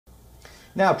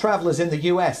Now, travellers in the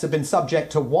US have been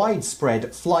subject to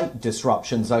widespread flight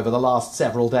disruptions over the last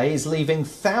several days, leaving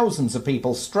thousands of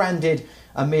people stranded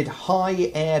amid high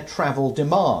air travel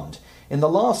demand. In the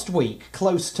last week,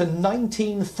 close to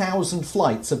 19,000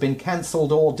 flights have been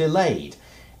cancelled or delayed.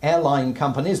 Airline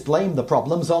companies blame the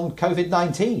problems on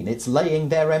COVID-19. It's laying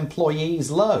their employees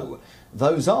low.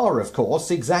 Those are, of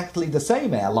course, exactly the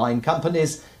same airline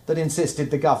companies that insisted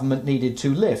the government needed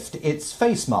to lift its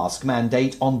face mask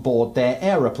mandate on board their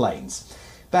aeroplanes.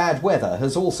 Bad weather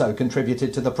has also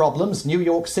contributed to the problems. New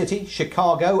York City,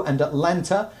 Chicago and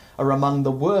Atlanta are among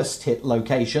the worst hit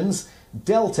locations.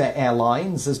 Delta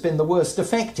Airlines has been the worst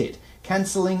affected,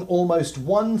 cancelling almost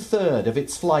 1/3 of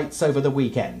its flights over the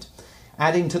weekend.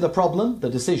 Adding to the problem, the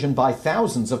decision by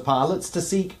thousands of pilots to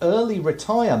seek early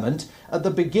retirement at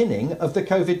the beginning of the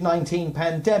COVID-19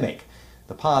 pandemic.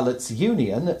 The pilots'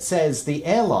 union says the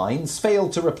airlines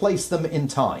failed to replace them in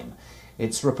time.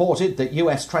 It's reported that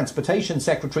US Transportation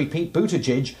Secretary Pete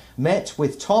Buttigieg met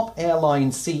with top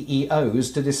airline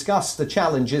CEOs to discuss the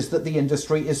challenges that the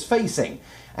industry is facing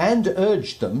and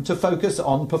urged them to focus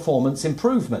on performance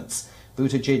improvements.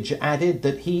 Buttigieg added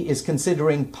that he is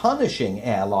considering punishing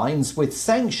airlines with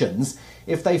sanctions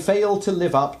if they fail to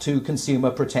live up to consumer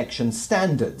protection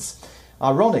standards.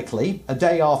 Ironically, a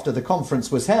day after the conference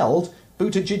was held,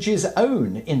 Buttigieg's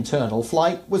own internal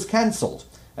flight was cancelled,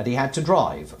 and he had to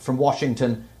drive from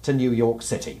Washington to New York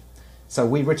City. So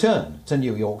we return to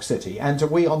New York City and to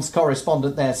WION's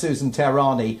correspondent there, Susan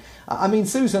Tehrani. I mean,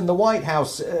 Susan, the White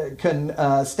House can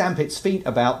stamp its feet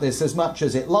about this as much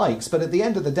as it likes, but at the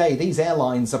end of the day, these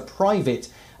airlines are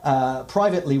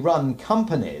privately run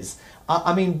companies.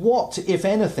 I mean, what, if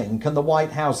anything, can the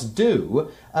White House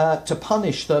do to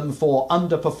punish them for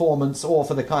underperformance or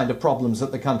for the kind of problems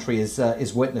that the country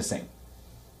is witnessing?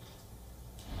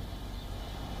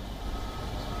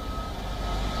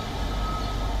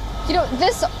 You know,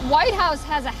 this White House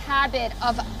has a habit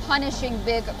of punishing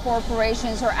big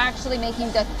corporations, or actually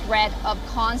making the threat of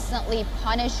constantly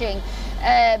punishing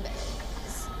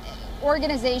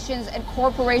organizations and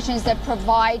corporations that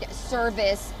provide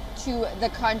service to the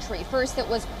country. First, it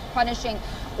was punishing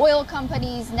oil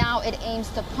companies. Now it aims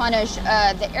to punish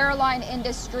the airline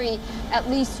industry, at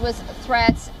least with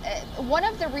threats. One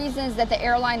of the reasons that the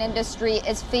airline industry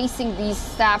is facing these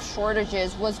staff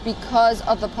shortages was because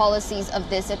of the policies of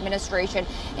this administration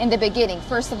in the beginning.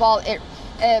 First of all,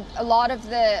 a lot of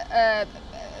the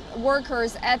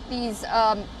workers at these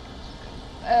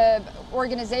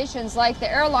organizations, like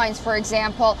the airlines, for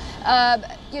example,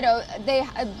 you know,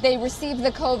 they received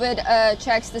the COVID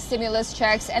checks, the stimulus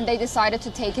checks, and they decided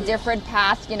to take a different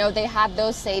path. You know, they had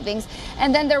those savings.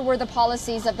 And then there were the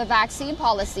policies of the vaccine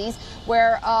policies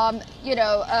where, you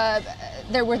know,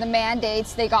 there were the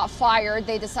mandates. They got fired.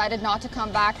 They decided not to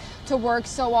come back to work,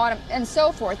 so on and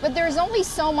so forth. But there's only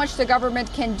so much the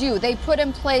government can do. They put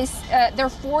in place, they're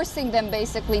forcing them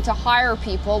basically to hire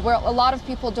people, where a lot of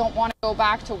people don't want to go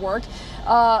back to work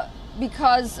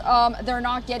because they're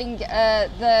not getting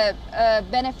the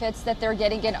benefits that they're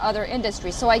getting in other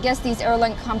industries. So I guess these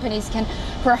airline companies can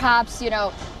perhaps, you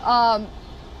know,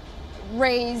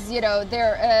 raise, you know,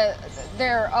 their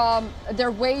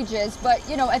wages, but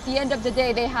you know, at the end of the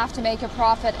day, they have to make a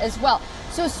profit as well.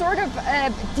 So sort of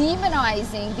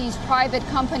demonizing these private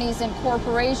companies and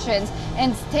corporations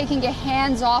and taking a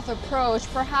hands-off approach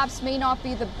perhaps may not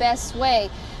be the best way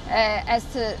as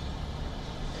to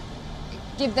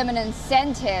give them an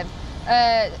incentive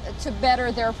to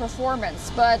better their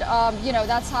performance. But you know,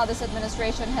 that's how this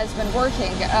administration has been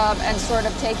working, and sort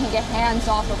of taking a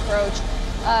hands-off approach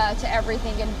to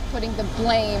everything and putting the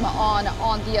blame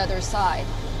on the other side.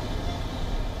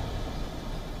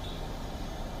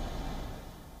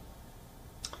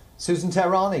 Susan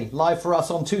Tehrani, live for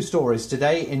us on Two Stories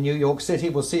today in New York City.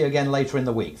 We'll see you again later in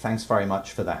the week. Thanks very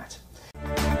much for that.